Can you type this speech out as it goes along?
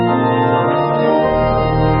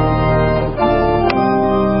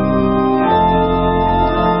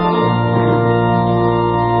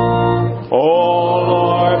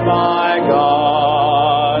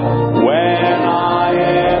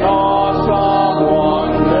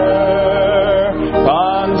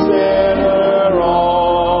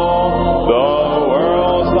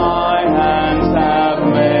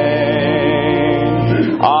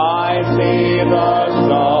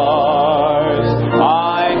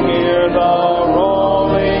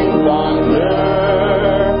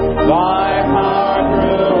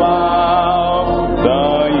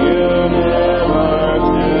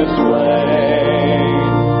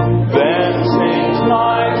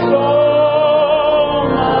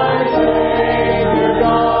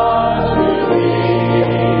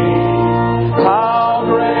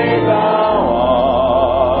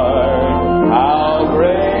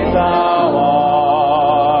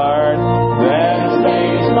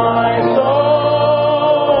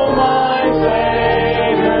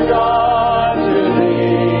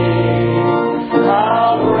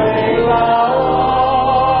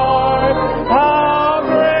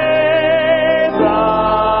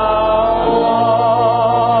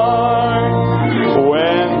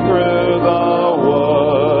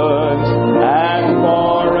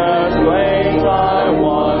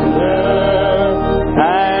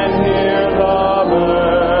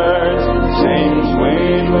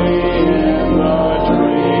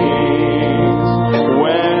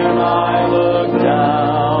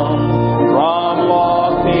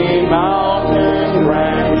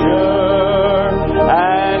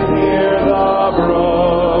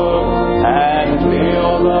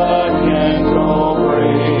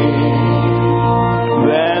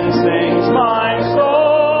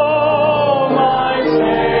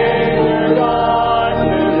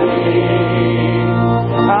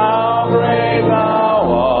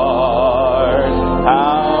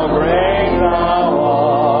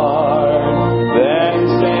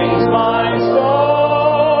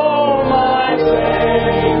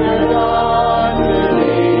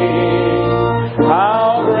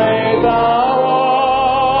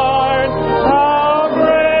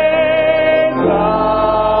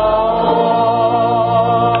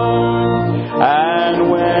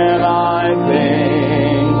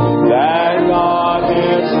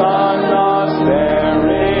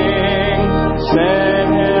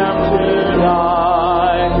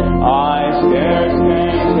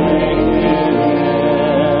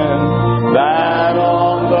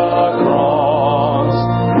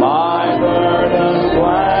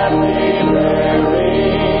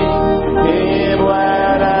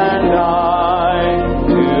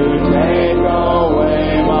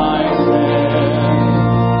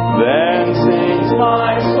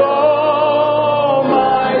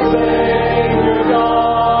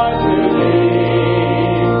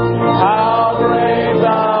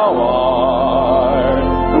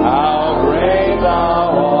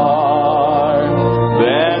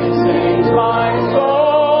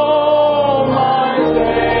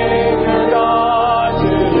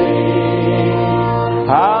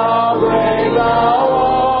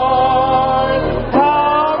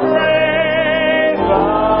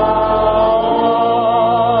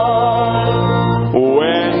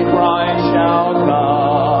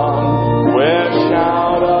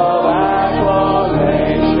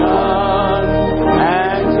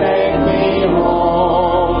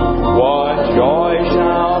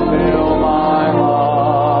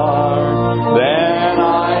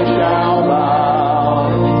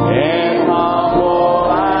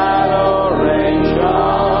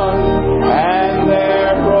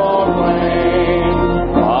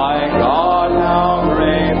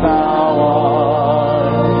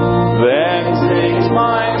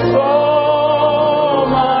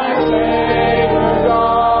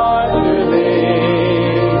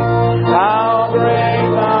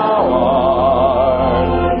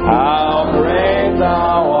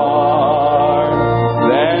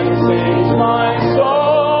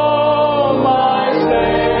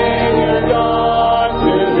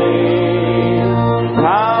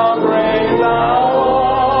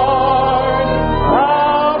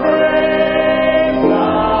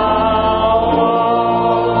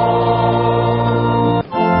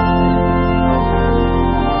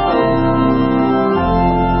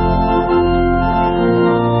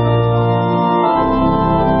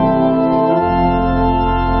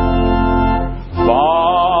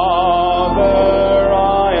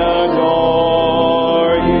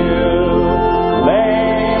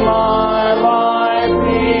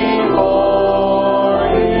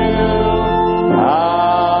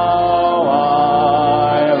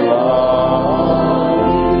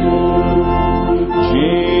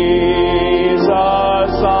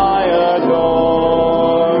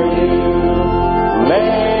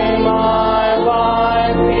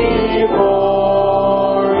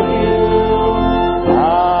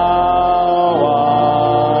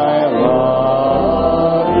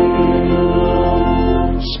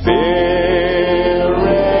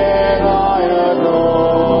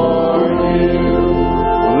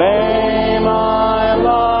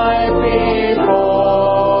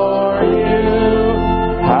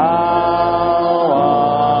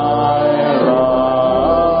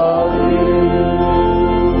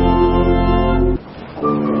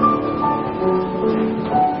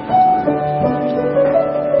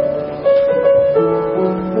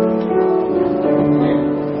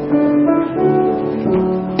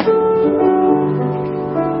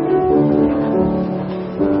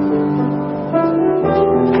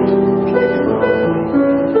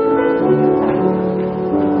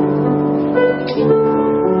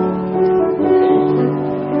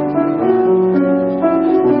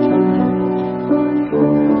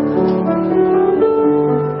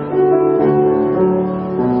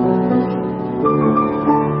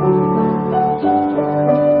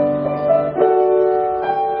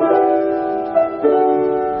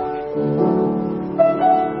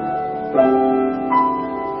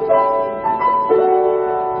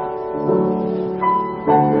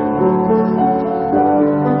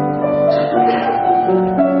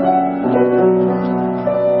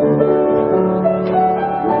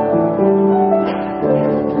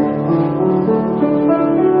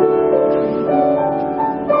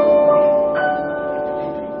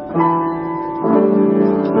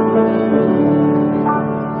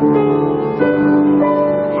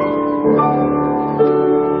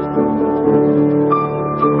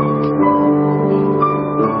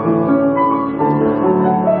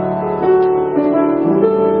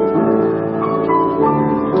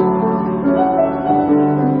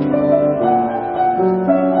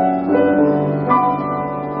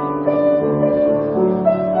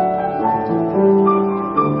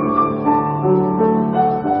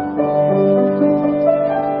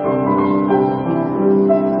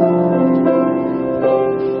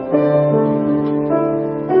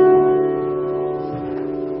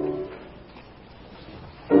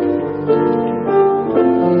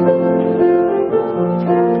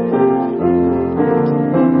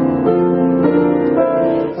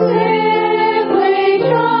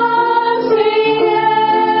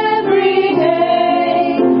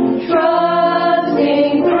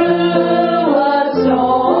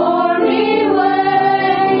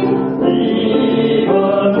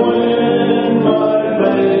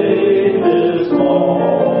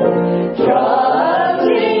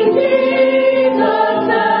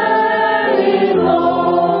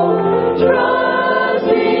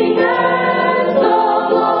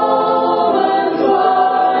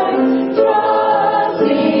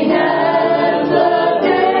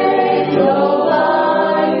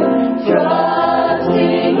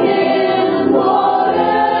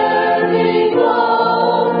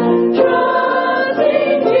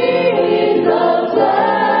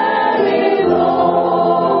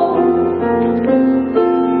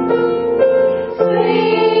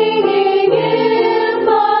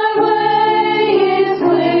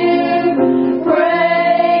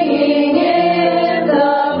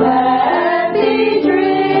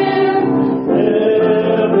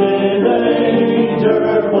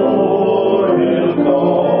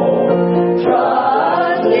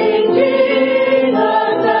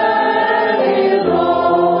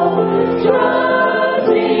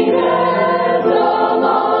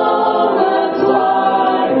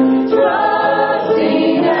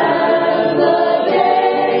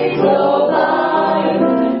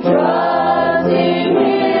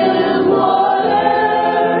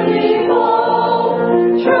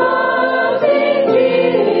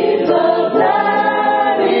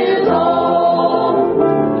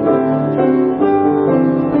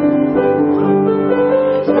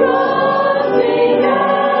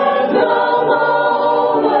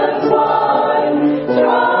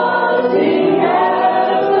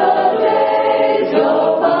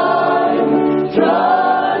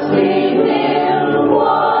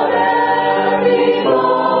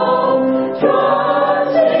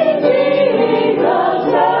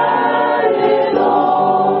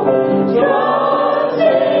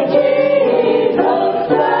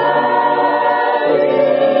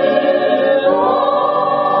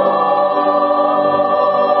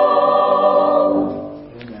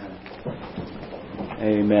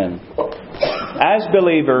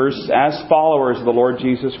Believers, as followers of the Lord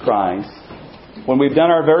Jesus Christ, when we've done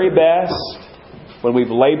our very best, when we've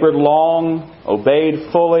labored long, obeyed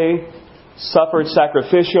fully, suffered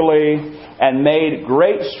sacrificially, and made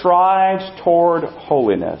great strides toward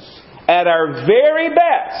holiness, at our very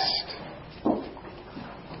best,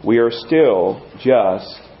 we are still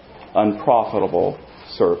just unprofitable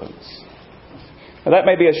servants. Now, that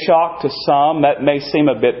may be a shock to some. That may seem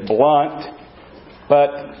a bit blunt. But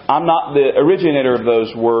I'm not the originator of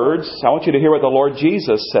those words. I want you to hear what the Lord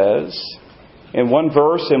Jesus says. In one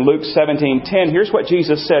verse in Luke 17:10, here's what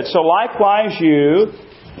Jesus said. So likewise you,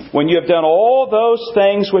 when you have done all those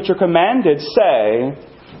things which are commanded, say,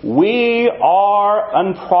 we are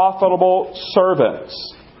unprofitable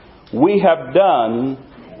servants. We have done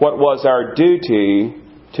what was our duty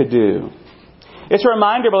to do. It's a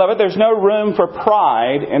reminder, beloved, there's no room for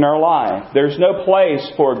pride in our life. There's no place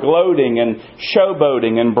for gloating and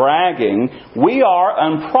showboating and bragging. We are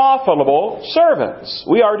unprofitable servants.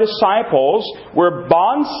 We are disciples. We're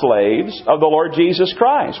bondslaves of the Lord Jesus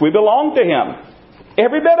Christ. We belong to Him.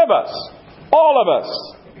 Every bit of us. All of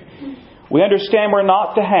us. We understand we're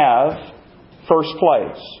not to have first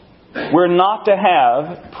place. We're not to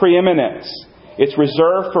have preeminence. It's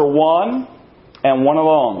reserved for one and one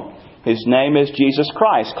alone. His name is Jesus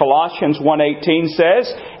Christ. Colossians 1:18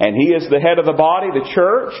 says, and He is the head of the body, the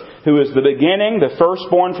church, who is the beginning, the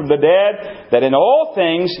firstborn from the dead, that in all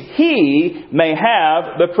things He may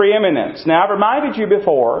have the preeminence. Now, I've reminded you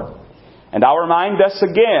before, and I'll remind us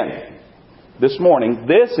again this morning,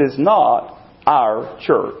 this is not our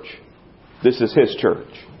church. This is His church.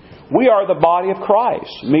 We are the body of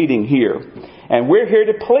Christ meeting here. And we're here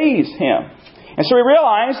to please Him. And so we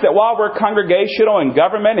realize that while we're congregational in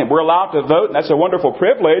government and we're allowed to vote, and that's a wonderful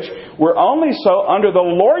privilege, we're only so under the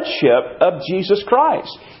lordship of Jesus Christ.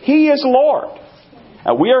 He is Lord.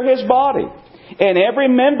 We are His body. And every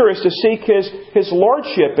member is to seek His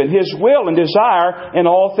lordship and His will and desire in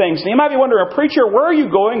all things. And you might be wondering, preacher, where are you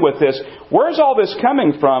going with this? Where's all this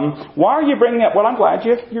coming from? Why are you bringing up? Well, I'm glad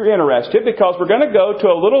you're interested, because we're going to go to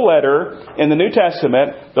a little letter in the New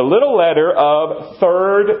Testament, the little letter of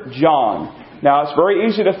 3 John. Now, it's very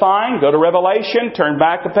easy to find. Go to Revelation, turn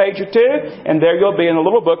back a page or two, and there you'll be in the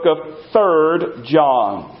little book of 3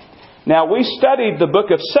 John. Now, we studied the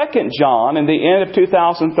book of 2 John in the end of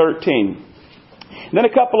 2013. Then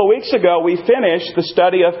a couple of weeks ago, we finished the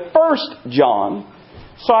study of 1 John.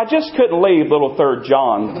 So I just couldn't leave little 3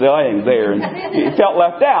 John laying there, and it felt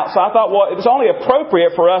left out. So I thought, well, it was only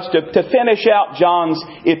appropriate for us to finish out John's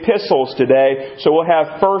epistles today. So we'll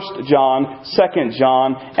have 1 John, 2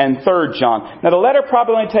 John, and 3 John. Now, the letter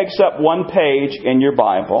probably only takes up one page in your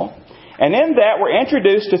Bible. And in that, we're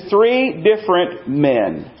introduced to 3 different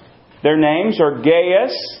men. Their names are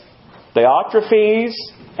Gaius, Diotrephes,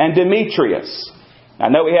 and Demetrius. I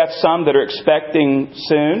know we have some that are expecting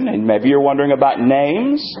soon, and maybe you're wondering about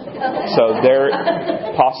names. So there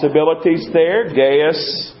are possibilities there.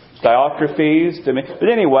 Gaius, Diotrephes, but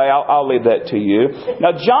anyway, I'll leave that to you.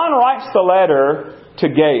 Now, John writes the letter to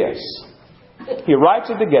Gaius. He writes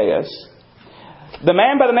it to Gaius. The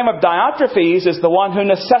man by the name of Diotrephes is the one who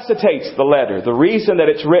necessitates the letter, the reason that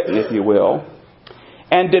it's written, if you will.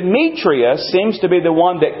 And Demetrius seems to be the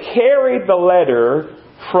one that carried the letter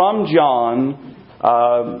from John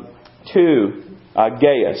to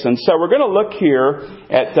Gaius. And so we're going to look here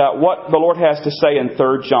at what the Lord has to say in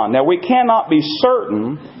 3 John. Now, we cannot be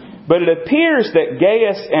certain, but it appears that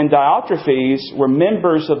Gaius and Diotrephes were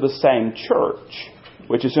members of the same church,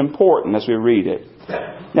 which is important as we read it.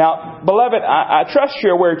 Now, beloved, I trust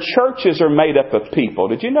you're aware churches are made up of people.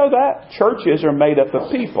 Did you know that? Churches are made up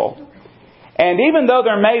of people. And even though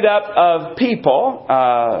they're made up of people,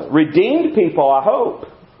 redeemed people, I hope,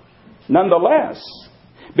 nonetheless,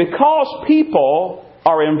 because people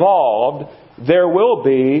are involved, there will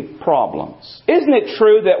be problems. Isn't it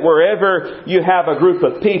true that wherever you have a group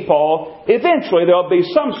of people, eventually there'll be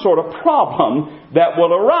some sort of problem that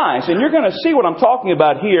will arise? And you're going to see what I'm talking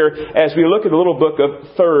about here as we look at the little book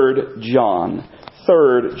of 3 John.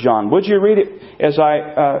 3 John. Would you read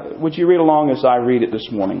it would you read along as I read it this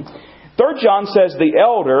morning? 3 John says, "The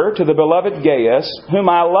elder to the beloved Gaius, whom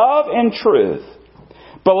I love in truth.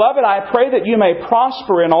 Beloved, I pray that you may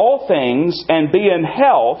prosper in all things and be in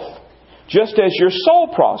health, just as your soul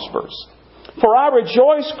prospers. For I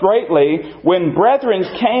rejoice greatly when brethren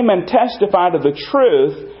came and testified of the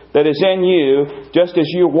truth that is in you, just as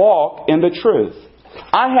you walk in the truth.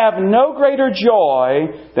 I have no greater joy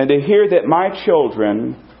than to hear that my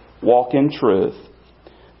children walk in truth.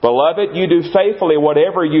 Beloved, you do faithfully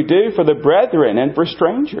whatever you do for the brethren and for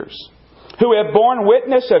strangers, who have borne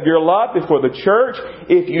witness of your love before the church.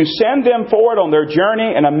 If you send them forward on their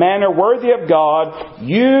journey in a manner worthy of God,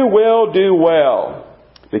 you will do well,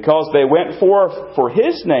 because they went forth for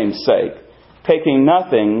His name's sake, taking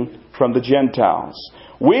nothing from the Gentiles.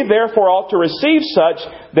 We therefore ought to receive such,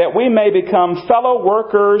 that we may become fellow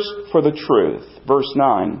workers for the truth." Verse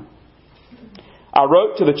 9. "I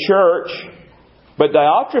wrote to the church, but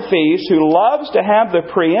Diotrephes, who loves to have the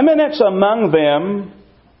preeminence among them,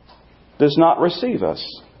 does not receive us.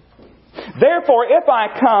 Therefore, if I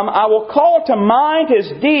come, I will call to mind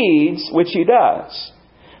his deeds, which he does,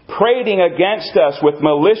 prating against us with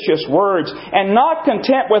malicious words. And not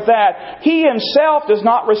content with that, he himself does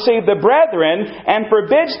not receive the brethren, and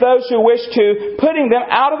forbids those who wish to, putting them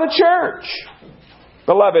out of the church.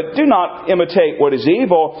 Beloved, do not imitate what is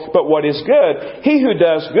evil, but what is good. He who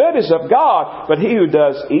does good is of God, but he who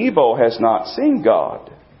does evil has not seen God."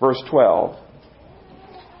 Verse 12.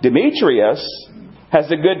 "Demetrius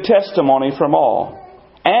has a good testimony from all,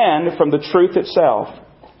 and from the truth itself.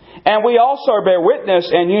 And we also bear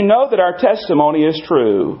witness, and you know that our testimony is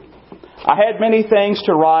true. I had many things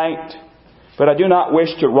to write, but I do not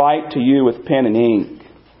wish to write to you with pen and ink.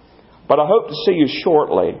 But I hope to see you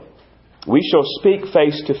shortly. We shall speak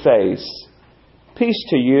face to face. Peace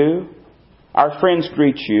to you. Our friends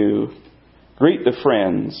greet you. Greet the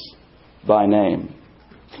friends by name."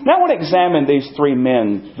 Now I want to examine these 3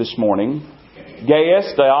 men this morning: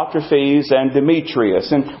 Gaius, Diotrephes, and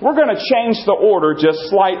Demetrius. And we're going to change the order just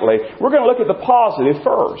slightly. We're going to look at the positive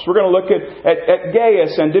first. We're going to look at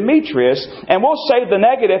Gaius and Demetrius, and we'll save the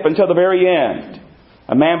negative until the very end.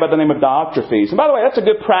 A man by the name of Diotrephes. And by the way, that's a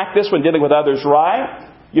good practice when dealing with others, right?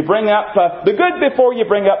 You bring up the good before you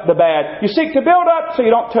bring up the bad. You seek to build up so you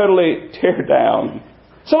don't totally tear down.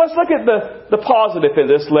 So let's look at the positive in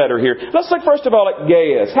this letter here. Let's look first of all at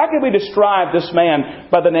Gaius. How can we describe this man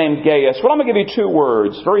by the name Gaius? Well, I'm going to give you two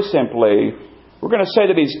words. Very simply, we're going to say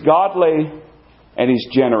that he's godly and he's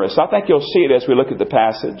generous. I think you'll see it as we look at the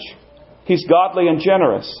passage. He's godly and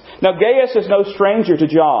generous. Now, Gaius is no stranger to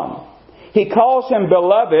John. He calls him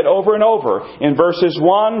beloved over and over in verses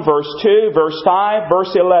 1, verse 2, verse 5,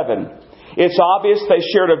 verse 11. It's obvious they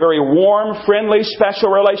shared a very warm, friendly, special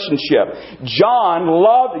relationship. John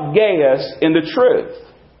loved Gaius in the truth.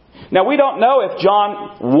 Now, we don't know if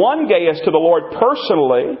John won Gaius to the Lord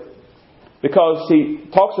personally, because he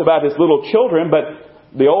talks about his little children,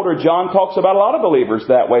 but the older John talks about a lot of believers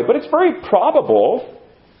that way. But it's very probable,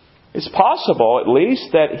 it's possible at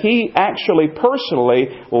least, that he actually personally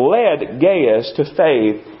led Gaius to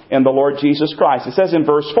faith in the Lord Jesus Christ. It says in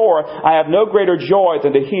verse 4, I have no greater joy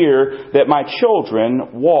than to hear that my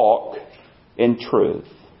children walk in truth.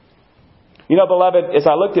 You know, beloved, as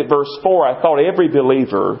I looked at verse 4, I thought every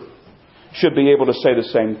believer should be able to say the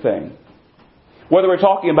same thing. Whether we're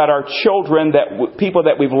talking about our children, people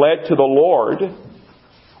that we've led to the Lord,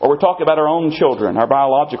 or we're talking about our own children, our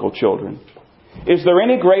biological children. Is there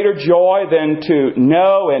any greater joy than to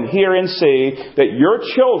know and hear and see that your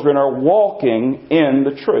children are walking in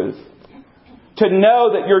the truth? To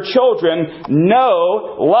know that your children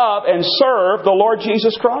know, love, and serve the Lord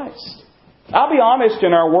Jesus Christ. I'll be honest,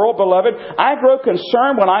 in our world, beloved, I grow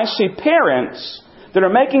concerned when I see parents that are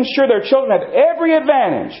making sure their children have every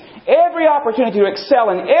advantage, every opportunity to excel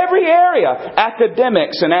in every area,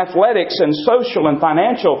 academics and athletics and social and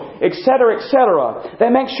financial, etc., etc. They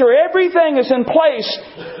make sure everything is in place,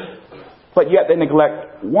 but yet they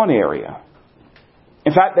neglect one area.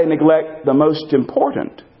 In fact, they neglect the most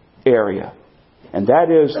important area, and that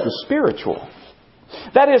is the spiritual.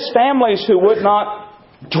 That is, families who would not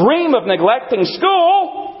dream of neglecting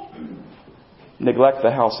school, neglect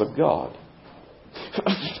the house of God.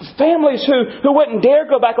 Families who wouldn't dare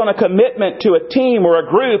go back on a commitment to a team or a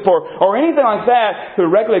group or anything like that, who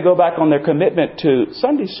regularly go back on their commitment to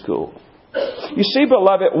Sunday school. You see,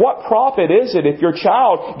 beloved, what profit is it if your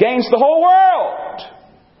child gains the whole world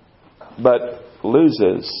but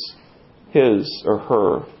loses his or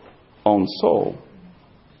her own soul?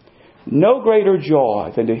 No greater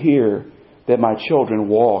joy than to hear that my children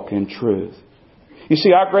walk in truth. You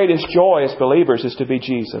see, our greatest joy as believers is to be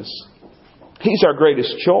Jesus. He's our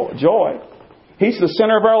greatest joy. He's the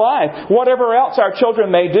center of our life. Whatever else our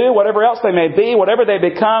children may do, whatever else they may be, whatever they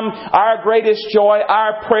become, our greatest joy,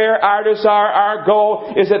 our prayer, our desire, our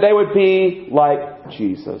goal is that they would be like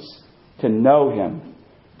Jesus. To know Him,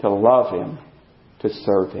 to love Him, to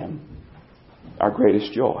serve Him. Our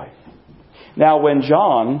greatest joy. Now, when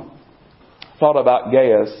John thought about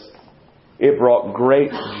Gaius, it brought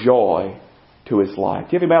great joy to his life.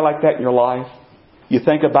 Do you have anybody like that in your life? You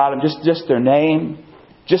think about them, just their name,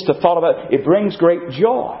 just the thought about it, it brings great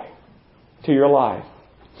joy to your life.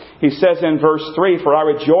 He says in verse 3, For I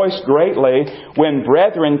rejoiced greatly when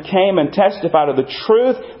brethren came and testified of the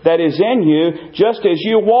truth that is in you, just as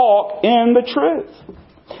you walk in the truth.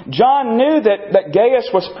 John knew that Gaius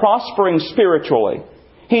was prospering spiritually.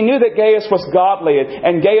 He knew that Gaius was godly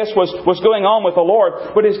and Gaius was going on with the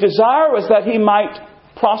Lord. But his desire was that he might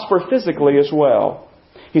prosper physically as well.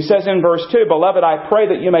 He says in verse 2, Beloved, I pray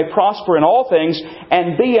that you may prosper in all things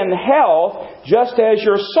and be in health just as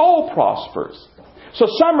your soul prospers. So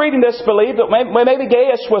some reading this believe that maybe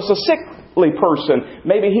Gaius was a sickly person.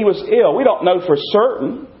 Maybe he was ill. We don't know for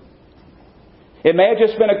certain. It may have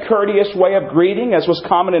just been a courteous way of greeting, as was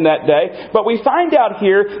common in that day. But we find out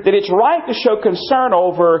here that it's right to show concern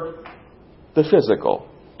over the physical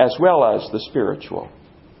as well as the spiritual.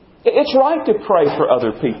 It's right to pray for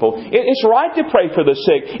other people. It's right to pray for the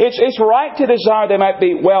sick. It's right to desire they might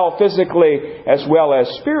be well physically as well as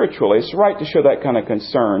spiritually. It's right to show that kind of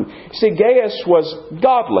concern. See, Gaius was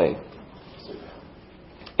godly.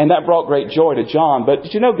 And that brought great joy to John. But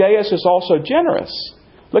did you know Gaius is also generous?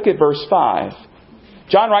 Look at verse 5.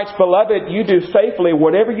 John writes, Beloved, you do faithfully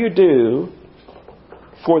whatever you do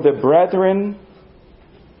for the brethren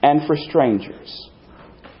and for strangers,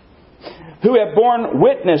 who have borne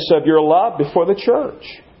witness of your love before the church.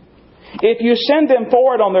 If you send them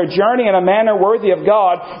forward on their journey in a manner worthy of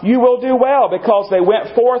God, you will do well, because they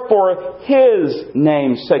went forth for His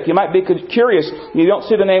name's sake. You might be curious, you don't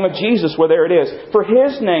see the name of Jesus, well, there it is. For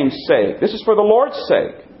His name's sake. This is for the Lord's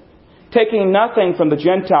sake. Taking nothing from the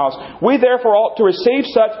Gentiles. We therefore ought to receive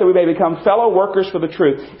such that we may become fellow workers for the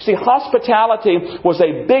truth. See, hospitality was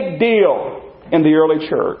a big deal in the early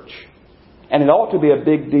church. And it ought to be a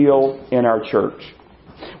big deal in our church.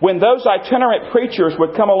 When those itinerant preachers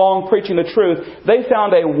would come along preaching the truth, they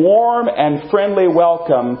found a warm and friendly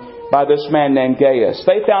welcome by this man named Gaius.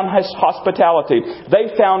 They found his hospitality.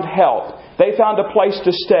 They found help. They found a place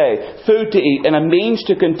to stay, food to eat, and a means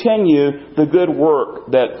to continue the good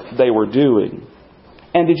work that they were doing.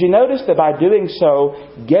 And did you notice that by doing so,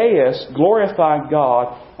 Gaius glorified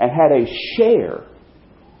God and had a share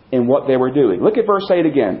in what they were doing? Look at verse 8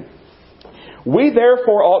 again. We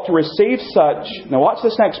therefore ought to receive such, now watch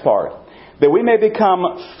this next part, that we may become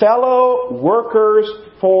fellow workers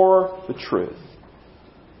for the truth.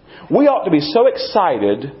 We ought to be so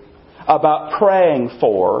excited about praying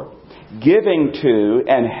for, giving to,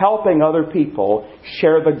 and helping other people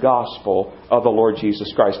share the gospel of the Lord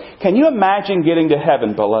Jesus Christ. Can you imagine getting to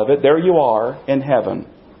heaven, beloved? There you are in heaven.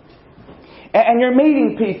 And you're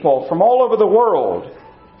meeting people from all over the world.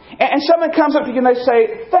 And someone comes up to you and they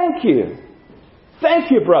say, thank you.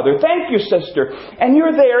 Thank you, brother. Thank you, sister. And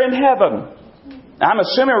you're there in heaven. I'm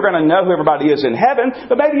assuming we're going to know who everybody is in heaven,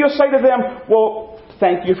 but maybe you'll say to them, well,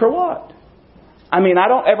 thank you for what? I mean, I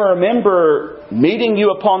don't ever remember meeting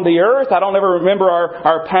you upon the earth. I don't ever remember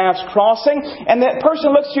our paths crossing. And that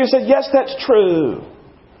person looks at you and says, yes, that's true.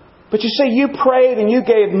 But you see, you prayed and you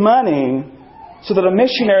gave money so that a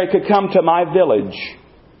missionary could come to my village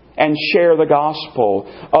and share the gospel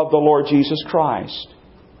of the Lord Jesus Christ.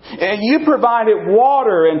 And you provided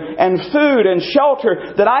water and food and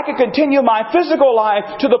shelter that I could continue my physical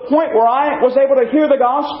life to the point where I was able to hear the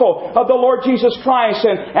gospel of the Lord Jesus Christ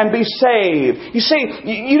and be saved. You see,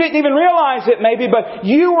 you didn't even realize it maybe, but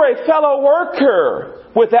you were a fellow worker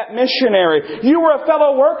with that missionary. You were a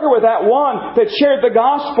fellow worker with that one that shared the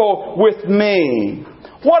gospel with me.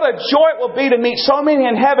 What a joy it will be to meet so many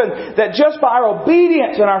in heaven that just by our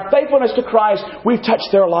obedience and our faithfulness to Christ, we've touched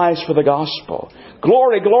their lives for the gospel.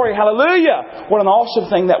 Glory, glory, hallelujah. What an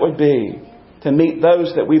awesome thing that would be to meet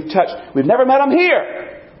those that we've touched. We've never met them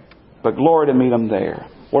here, but glory to meet them there.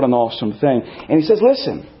 What an awesome thing. And he says,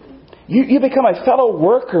 listen, you become a fellow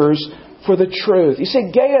workers for the truth. You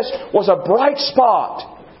see, Gaius was a bright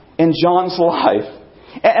spot in John's life.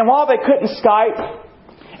 And while they couldn't Skype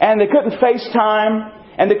and they couldn't FaceTime,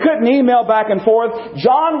 and they couldn't email back and forth,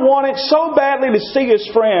 John wanted so badly to see his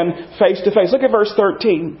friend face to face. Look at verse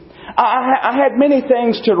 13. I had many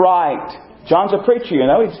things to write. John's a preacher, you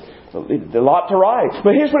know. He's a lot to write.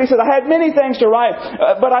 But here's what he said. I had many things to write,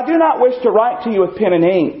 but I do not wish to write to you with pen and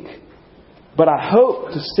ink. But I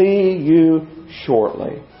hope to see you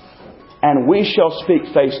shortly. And we shall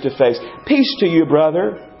speak face to face. Peace to you,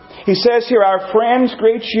 brother. He says here, our friends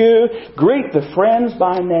greet you. Greet the friends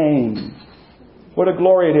by name. What a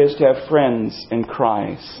glory it is to have friends in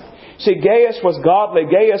Christ. See, Gaius was godly.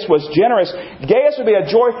 Gaius was generous. Gaius would be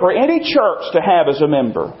a joy for any church to have as a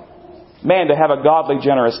member. Man, to have a godly,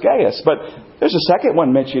 generous Gaius. But there's a second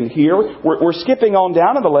one mentioned here. We're skipping on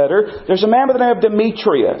down in the letter. There's a man by the name of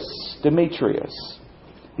Demetrius. Demetrius.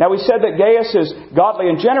 Now, we said that Gaius is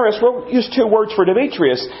godly and generous. We'll use two words for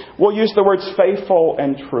Demetrius. We'll use the words faithful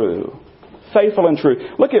and true. Faithful and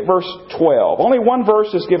true. Look at verse 12. Only one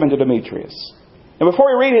verse is given to Demetrius. And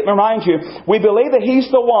before we read it, remind you, we believe that he's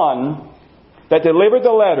the one that delivered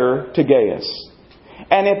the letter to Gaius.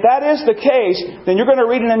 And if that is the case, then you're going to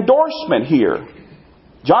read an endorsement here.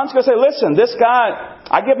 John's going to say, listen, this guy,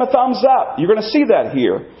 I give him a thumbs up. You're going to see that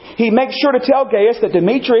here. He makes sure to tell Gaius that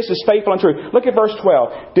Demetrius is faithful and true. Look at verse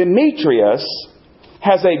 12. Demetrius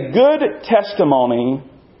has a good testimony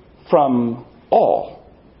from all.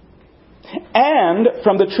 And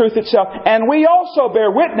from the truth itself. And we also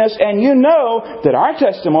bear witness, and you know that our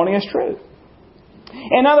testimony is true.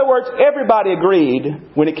 In other words, everybody agreed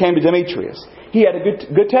when it came to Demetrius. He had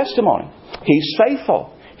a good testimony. He's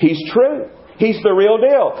faithful. He's true. He's the real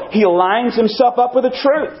deal. He lines himself up with the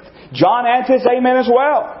truth. John adds his amen as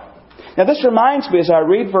well. Now this reminds me, as I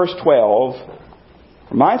read verse 12,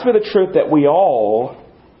 reminds me of the truth that we all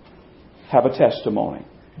have a testimony.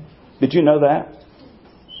 Did you know that?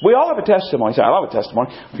 We all have a testimony. You say, I love a testimony.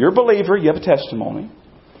 If you're a believer, you have a testimony.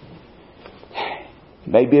 It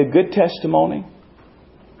may be a good testimony,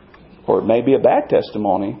 or it may be a bad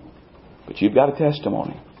testimony, but you've got a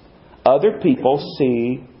testimony. Other people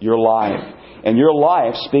see your life, and your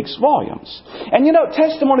life speaks volumes. And you know,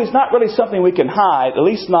 testimony is not really something we can hide, at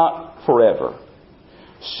least not forever.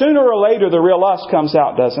 Sooner or later, the real us comes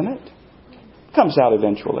out, doesn't it? It comes out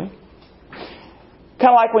eventually. Kind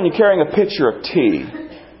of like when you're carrying a pitcher of tea.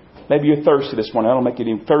 Maybe you're thirsty this morning. I don't make you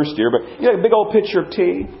any thirstier, but you know, a big old pitcher of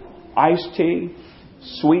tea, iced tea,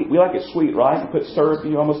 sweet. We like it sweet, right? You put syrup,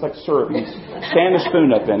 you almost like syrup. You stand a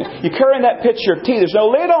spoon up in it. You're carrying that pitcher of tea. There's no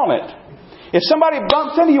lid on it. If somebody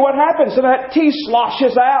bumps into you, what happens? So that tea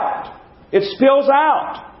sloshes out. It spills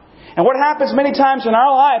out. And what happens many times in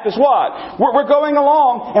our life is what? We're going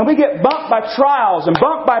along and we get bumped by trials and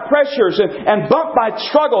bumped by pressures and bumped by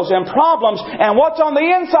struggles and problems. And what's on the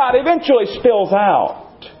inside eventually spills out.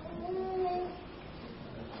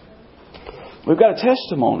 We've got a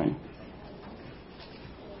testimony.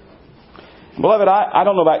 Beloved, I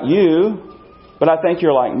don't know about you, but I think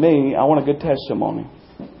you're like me. I want a good testimony.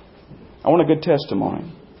 I want a good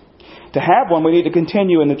testimony. To have one, we need to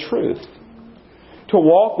continue in the truth. To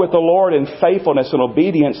walk with the Lord in faithfulness and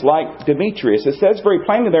obedience like Demetrius. It says very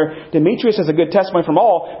plainly there, Demetrius has a good testimony from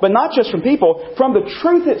all, but not just from people, from the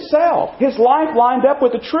truth itself. His life lined up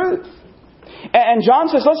with the truth. And John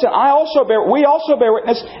says, listen, we also bear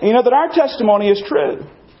witness, and that our testimony is true.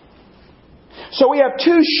 So we have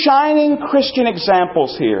two shining Christian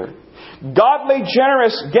examples here. Godly,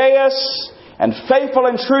 generous Gaius and faithful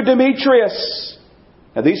and true Demetrius.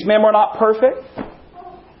 Now these men were not perfect.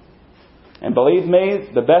 And believe me,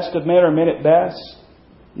 the best of men are men at best.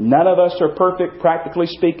 None of us are perfect, practically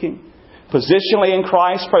speaking. Positionally in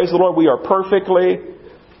Christ, praise the Lord, we are perfectly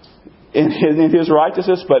in His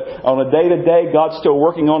righteousness. But on a day-to-day, God's still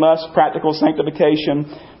working on us, practical sanctification.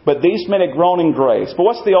 But these men had grown in grace. But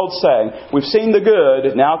what's the old saying? We've seen the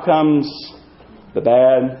good, now comes the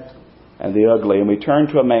bad and the ugly. And we turn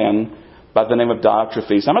to a man by the name of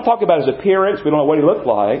Diotrephes. I'm not talking about his appearance. We don't know what he looked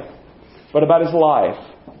like. But about his life.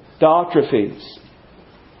 Diotrephes.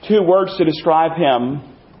 Two words to describe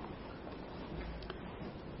him.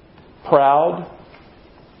 Proud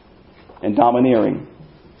and domineering.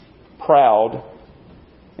 Proud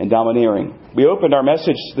and domineering. We opened our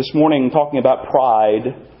message this morning talking about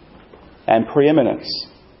pride and preeminence.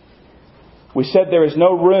 We said there is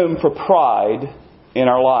no room for pride in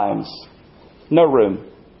our lives. No room.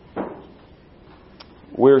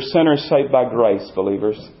 We're sinners saved by grace,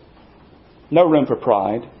 believers. No room for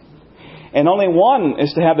pride. And only one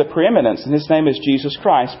is to have the preeminence, and His name is Jesus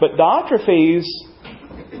Christ. But Diotrephes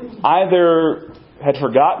either had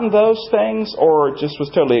forgotten those things or just was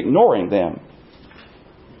totally ignoring them.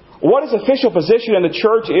 What his official position in the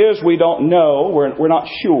church is, we don't know. We're not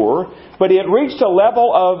sure. But he had reached a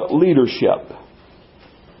level of leadership.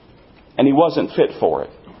 And he wasn't fit for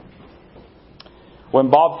it. When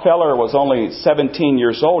Bob Feller was only 17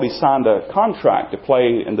 years old, he signed a contract to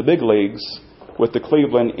play in the big leagues with the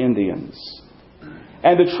Cleveland Indians.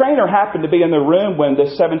 And the trainer happened to be in the room when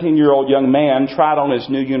this 17-year-old young man tried on his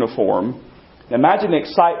new uniform. Imagine the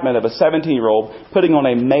excitement of a 17-year-old putting on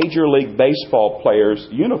a Major League Baseball player's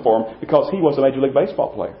uniform because he was a Major League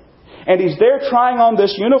Baseball player. And he's there trying on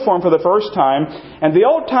this uniform for the first time. And the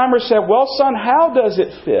old-timer said, well, son, how does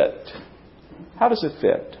it fit? How does it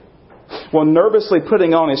fit? Well, nervously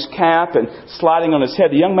putting on his cap and sliding on his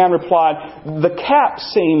head, the young man replied, the cap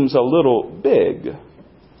seems a little big.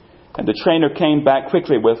 And the trainer came back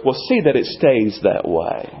quickly with, well, see that it stays that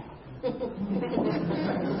way.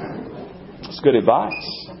 That's good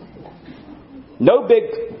advice. No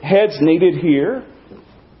big heads needed here.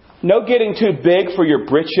 No getting too big for your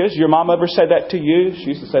britches. Your mom ever said that to you? She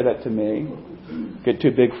used to say that to me. Get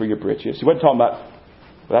too big for your britches. She wasn't talking about,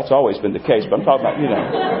 well, that's always been the case, but I'm talking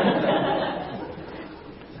about,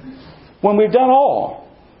 when we've done all,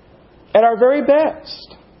 at our very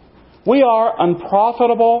best, we are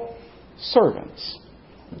unprofitable servants.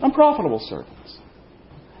 Unprofitable servants.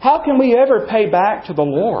 How can we ever pay back to the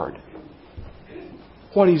Lord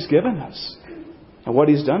what He's given us and what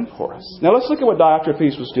He's done for us? Now let's look at what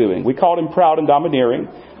Diotrephes was doing. We called him proud and domineering.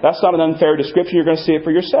 That's not an unfair description. You're going to see it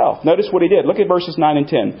for yourself. Notice what he did. Look at verses 9 and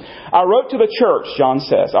 10. I wrote to the church, John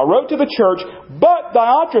says. I wrote to the church, but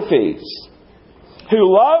Diotrephes, who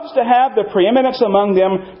loves to have the preeminence among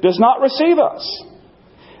them, does not receive us.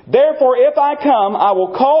 Therefore, if I come, I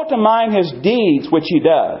will call to mind his deeds which he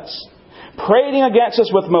does, prating against us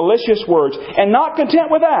with malicious words. And not content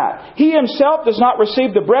with that, he himself does not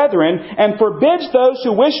receive the brethren and forbids those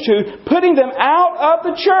who wish to, putting them out of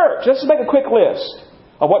the church. Let's make a quick list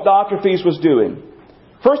of what Diotrephes was doing.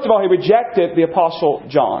 First of all, he rejected the Apostle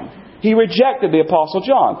John. He rejected the Apostle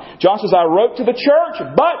John. John says, I wrote to the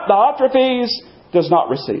church, but Diotrephes does not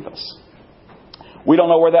receive us. We don't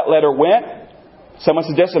know where that letter went. Someone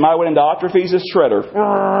suggested it might have went into Diotrephes' shredder.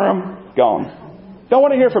 Gone. Don't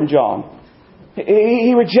want to hear from John.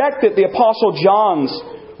 He rejected the Apostle John's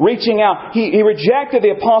reaching out. He rejected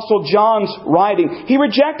the Apostle John's writing. He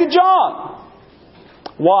rejected John.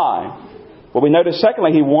 Why? Well, we notice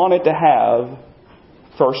secondly, he wanted to have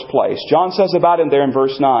first place. John says about him there in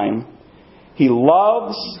verse 9, he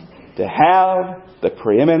loves to have the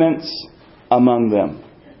preeminence among them.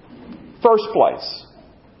 First place.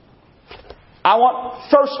 I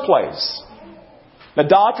want first place. Now,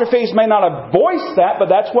 Diotrephes may not have voiced that, but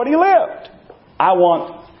that's what he lived. I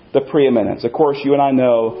want the preeminence. Of course, you and I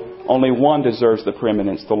know only one deserves the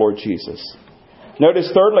preeminence, the Lord Jesus.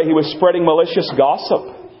 Notice, thirdly, he was spreading malicious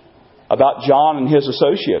gossip about John and his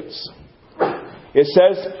associates. It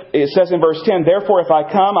says in verse 10, "Therefore, if I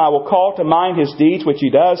come, I will call to mind his deeds, which he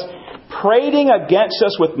does, prating against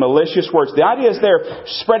us with malicious words." The idea is they're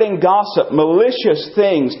spreading gossip, malicious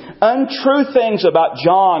things, untrue things about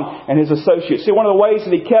John and his associates. See, one of the ways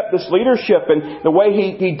that he kept this leadership and the way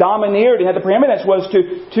he domineered and had the preeminence was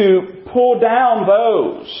to pull down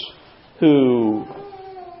those who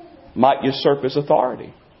might usurp his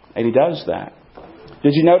authority. And he does that.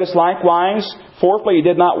 Did you notice likewise, fourthly, he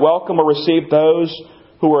did not welcome or receive those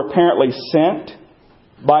who were apparently sent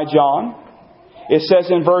by John? It says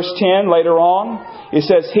in verse 10 later on, it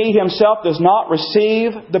says, "He himself does not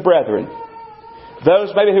receive the brethren."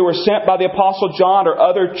 Those maybe who were sent by the Apostle John or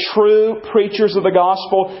other true preachers of the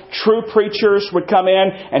gospel, true preachers would come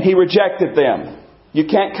in and he rejected them. "You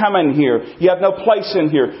can't come in here. You have no place in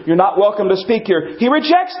here. You're not welcome to speak here." He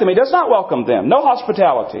rejects them. He does not welcome them. No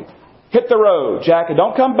hospitality. "Hit the road, Jack, and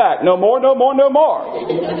don't come back. No more, no more, no more."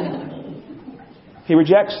 He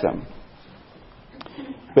rejects them.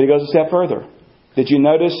 But he goes a step further. Did you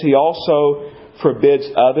notice he also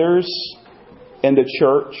forbids others in the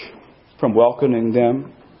church from welcoming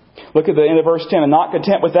them? Look at the end of verse 10. "And not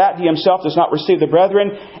content with that, he himself does not receive the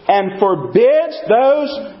brethren, and forbids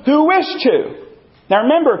those who wish to." Now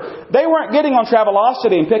remember, they weren't getting on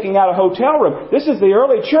Travelocity and picking out a hotel room. This is the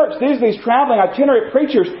early church. These are these traveling itinerant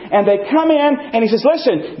preachers. And they come in and he says,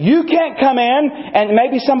 "Listen, you can't come in and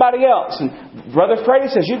maybe somebody else." And Brother Freddie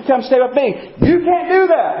says, "You can come stay with me." You can't do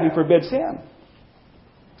that. He forbids him.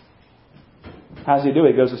 How does he do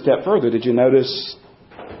it? He goes a step further. Did you notice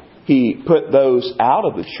he put those out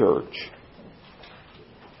of the church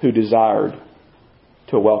who desired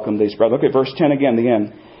to welcome these brothers? Look at verse 10 again, the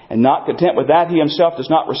end. "And not content with that, he himself does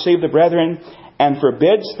not receive the brethren, and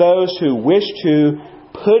forbids those who wish to,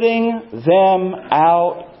 putting them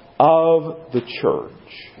out of the church."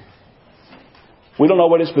 We don't know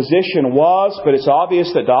what his position was, but it's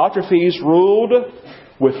obvious that Diotrephes ruled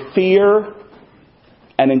with fear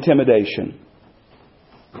and intimidation.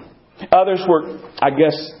 Others were, I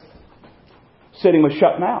guess, sitting with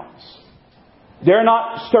shut mouths. Dare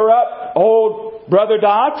not stir up old brother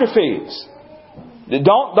Diotrephes.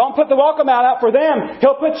 Don't put the welcome mat out for them.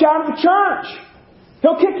 He'll put you out of the church.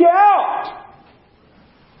 He'll kick you out.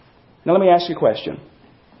 Now let me ask you a question.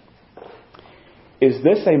 Is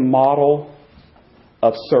this a model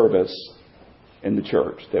of service in the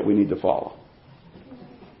church that we need to follow?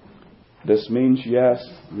 This means yes.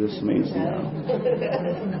 This means no.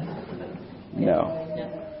 No.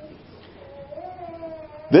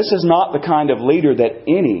 This is not the kind of leader that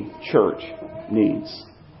any church needs.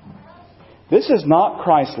 This is not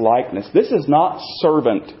Christ-likeness. This is not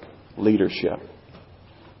servant leadership.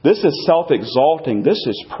 This is self-exalting. This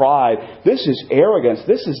is pride. This is arrogance.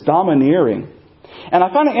 This is domineering. And I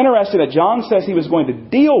find it interesting that John says he was going to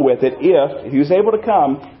deal with it if he was able to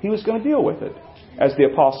come. He was going to deal with it as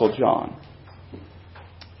the Apostle John.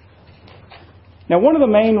 Now, one of the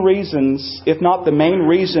main reasons, if not the main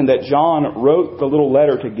reason that John wrote the little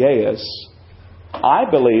letter to Gaius, I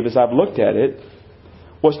believe, as I've looked at it,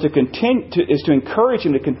 was to encourage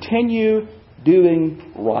him to continue doing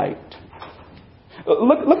right.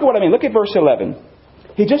 Look at what I mean. Look at verse 11.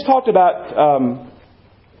 He just talked about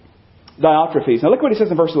Diotrephes. Now look what he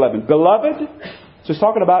says in verse 11. "Beloved," so he's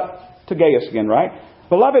talking about to Gaius again, right?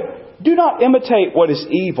 "Beloved, do not imitate what is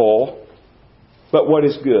evil, but what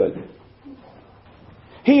is good.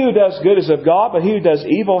 He who does good is of God, but he who does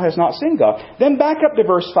evil has not seen God." Then back up to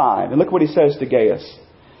verse 5 and look what he says to Gaius.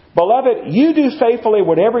 "Beloved, you do faithfully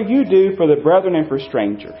whatever you do for the brethren and for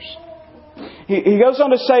strangers." He goes on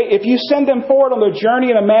to say, if you send them forward on their journey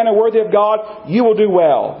in a manner worthy of God, you will do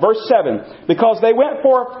well. Verse 7, "Because they went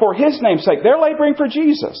forth for His name's sake." They're laboring for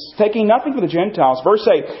Jesus, taking nothing for the Gentiles. Verse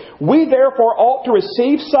 8, "We therefore ought to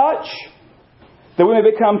receive such, that we may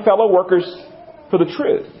become fellow workers for the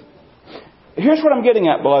truth." Here's what I'm getting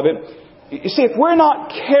at, beloved. You see, if we're not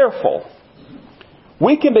careful,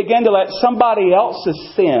 we can begin to let somebody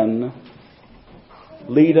else's sin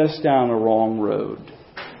lead us down a wrong road.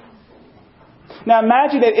 Now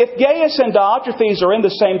imagine that if Gaius and Diotrephes are in the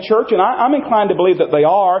same church, and I'm inclined to believe that they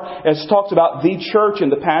are, as it talks about the church in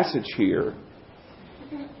the passage here.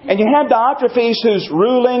 And you have Diotrephes who's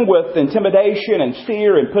ruling with intimidation and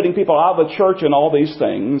fear and putting people out of the church and all these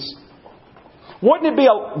things. Wouldn't it be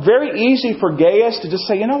very easy for Gaius to just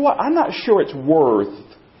say, "You know what, I'm not sure it's worth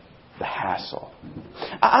the hassle.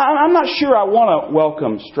 I'm not sure I want to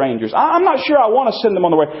welcome strangers. I'm not sure I want to send them on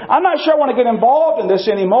the way. I'm not sure I want to get involved in this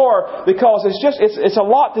anymore because it's a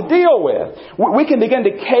lot to deal with. We can begin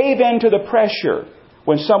to cave into the pressure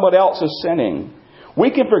when someone else is sinning. We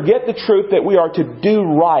can forget the truth that we are to do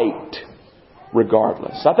right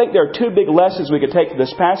regardless. I think there are two big lessons we could take from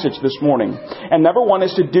this passage this morning. And number one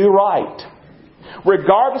is to do right.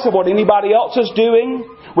 Regardless of what anybody else is doing,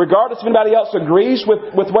 regardless if anybody else agrees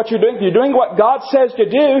with what you're doing, if you're doing what God says to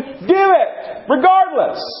do it.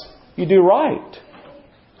 Regardless. You do right.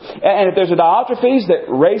 And if there's a Diotrephes that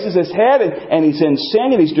raises his head and he's in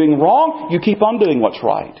sin and he's doing wrong, you keep on doing what's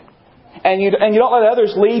right. And you don't let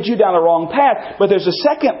others lead you down the wrong path. But there's a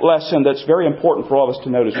second lesson that's very important for all of us to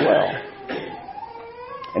note as well.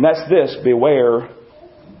 And that's this: beware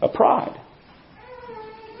of pride.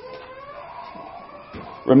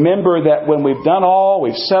 Remember that when we've done all,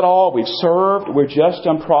 we've said all, we've served, we're just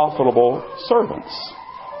unprofitable servants.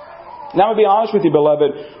 Now, to be honest with you,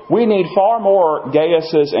 beloved, we need far more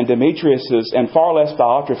Gaiuses and Demetriuses and far less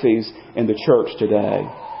Diotrephes in the church today.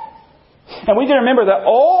 And we need to remember that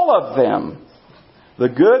all of them, the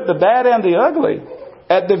good, the bad, and the ugly,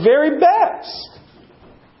 at the very best,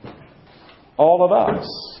 all of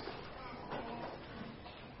us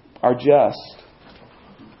are just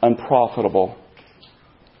unprofitable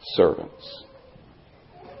servants.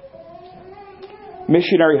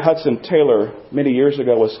 Missionary Hudson Taylor, many years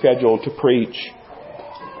ago, was scheduled to preach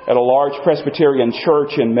at a large Presbyterian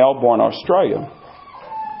church in Melbourne, Australia.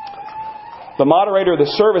 The moderator of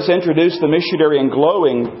the service introduced the missionary in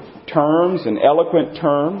glowing terms and eloquent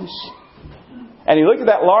terms. And he looked at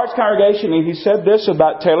that large congregation and he said this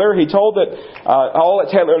about Taylor. He told that all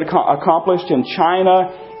that Taylor had accomplished in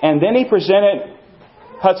China. And then he presented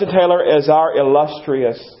Hudson Taylor as our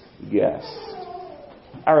illustrious guest.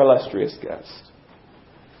 Our illustrious guest.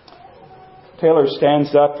 Taylor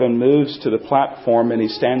stands up and moves to the platform, and he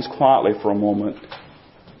stands quietly for a moment.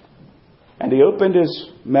 And he opened his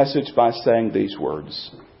message by saying these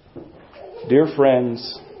words: "Dear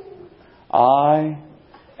friends, I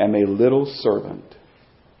am a little servant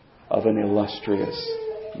of an illustrious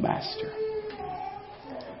master."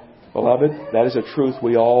 Beloved, that is a truth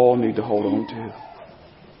we all need to hold on to.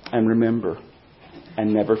 And remember,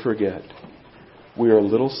 and never forget, we are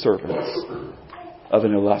little servants of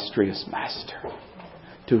an illustrious master.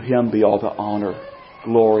 To Him be all the honor,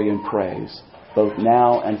 glory, and praise, both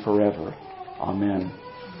now and forever. Amen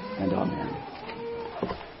and amen.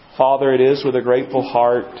 Father, it is with a grateful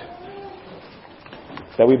heart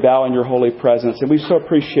that we bow in your holy presence. And we so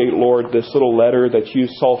appreciate, Lord, this little letter that you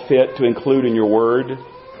saw fit to include in your word.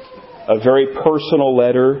 A very personal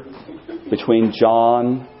letter between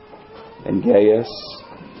John and Gaius.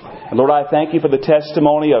 And Lord, I thank you for the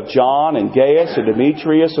testimony of John and Gaius and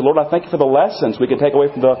Demetrius. And Lord, I thank you for the lessons we can take away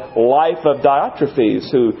from the life of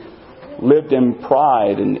Diotrephes, who lived in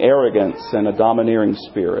pride and arrogance and a domineering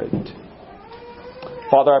spirit.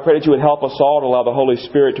 Father, I pray that you would help us all to allow the Holy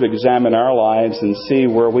Spirit to examine our lives and see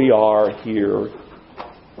where we are here.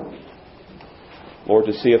 Lord,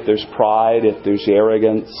 to see if there's pride, if there's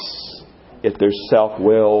arrogance, if there's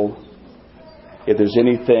self-will, if there's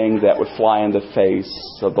anything that would fly in the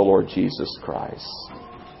face of the Lord Jesus Christ.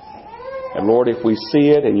 And Lord, if we see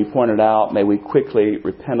it and you point it out, may we quickly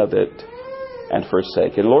repent of it and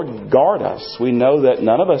forsake it. And Lord, guard us. We know that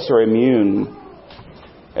none of us are immune,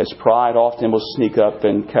 as pride often will sneak up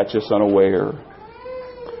and catch us unaware.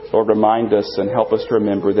 Lord, remind us and help us to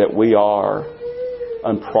remember that we are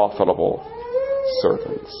unprofitable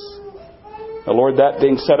servants. Now, Lord, that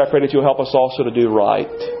being said, I pray that you'll help us also to do right.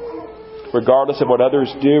 Regardless of what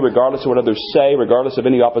others do, regardless of what others say, regardless of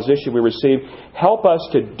any opposition we receive, help us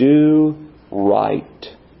to do right,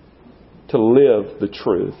 to live the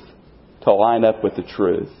truth, to line up with the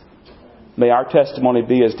truth. May our testimony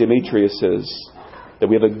be as Demetrius's, that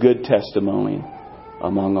we have a good testimony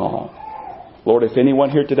among all. Lord, if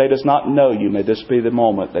anyone here today does not know you, may this be the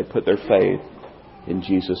moment they put their faith in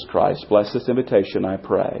Jesus Christ. Bless this invitation, I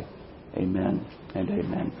pray. Amen and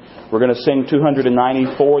amen. We're going to sing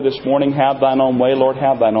 294 this morning. Have thine own way, Lord,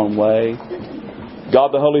 have thine own way.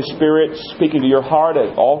 God the Holy Spirit speaking to your heart.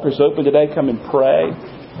 At altars open today, come and pray.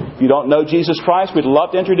 If you don't know Jesus Christ, we'd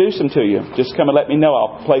love to introduce Him to you. Just come and let me know.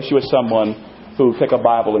 I'll place you with someone who will take a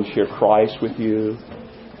Bible and share Christ with you.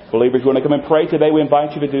 Believers, if you want to come and pray today, we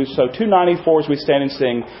invite you to do so. 294 as we stand and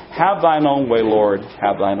sing, Have thine own way, Lord,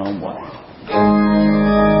 have thine own way.